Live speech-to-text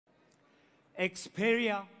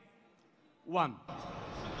엑스페리아1.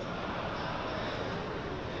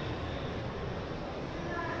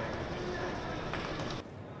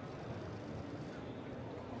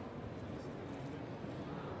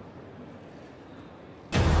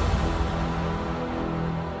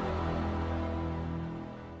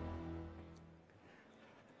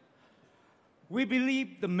 We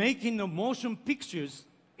believe the making of motion pictures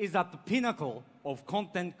is at the pinnacle of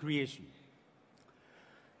content creation.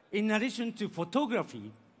 In addition to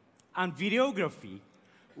photography and videography,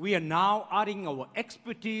 we are now adding our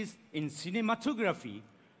expertise in cinematography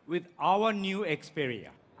with our new Xperia.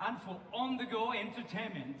 And for on-the-go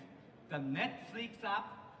entertainment, the Netflix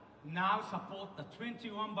app now supports the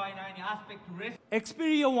 21:9 aspect ratio.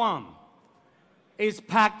 Xperia1 is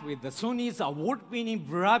packed with the Sony's award-winning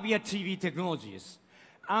Bravia TV technologies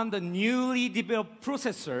and the newly developed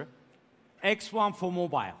processor X1 for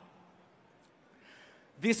mobile.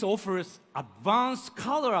 This offers advanced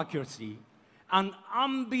color accuracy and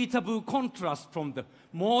unbeatable contrast from the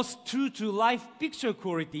most true-to-life picture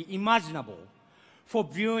quality imaginable for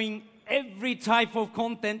viewing every type of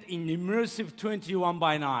content in immersive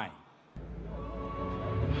 21:9.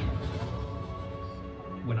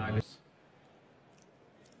 When I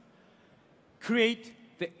create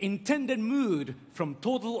the intended mood from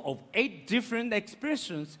total of 8 different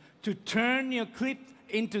expressions to turn your clip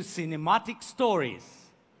into cinematic stories.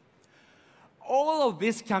 All of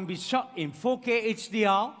this can be shot in 4K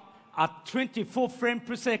HDR at 24 frames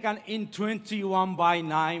per second in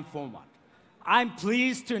 21:9 format. I'm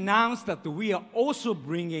pleased to announce that we are also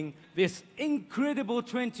bringing this incredible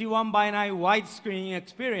 21:9 widescreen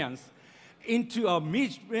experience into our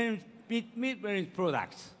mid-range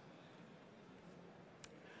products.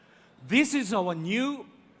 This is our new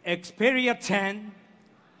Xperia 10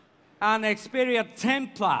 and Xperia 10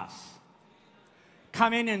 Plus,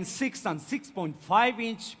 coming in 6 and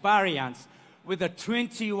 6.5-inch variants with a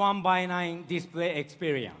 21:9 display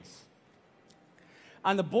experience.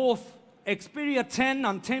 And both Xperia 10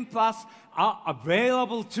 and 10 Plus are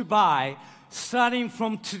available to buy starting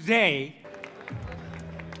from today.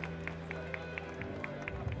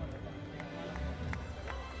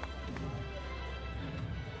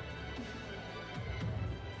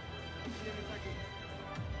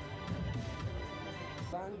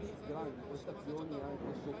 Grandi prestazioni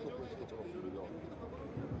anche sotto questo profilo.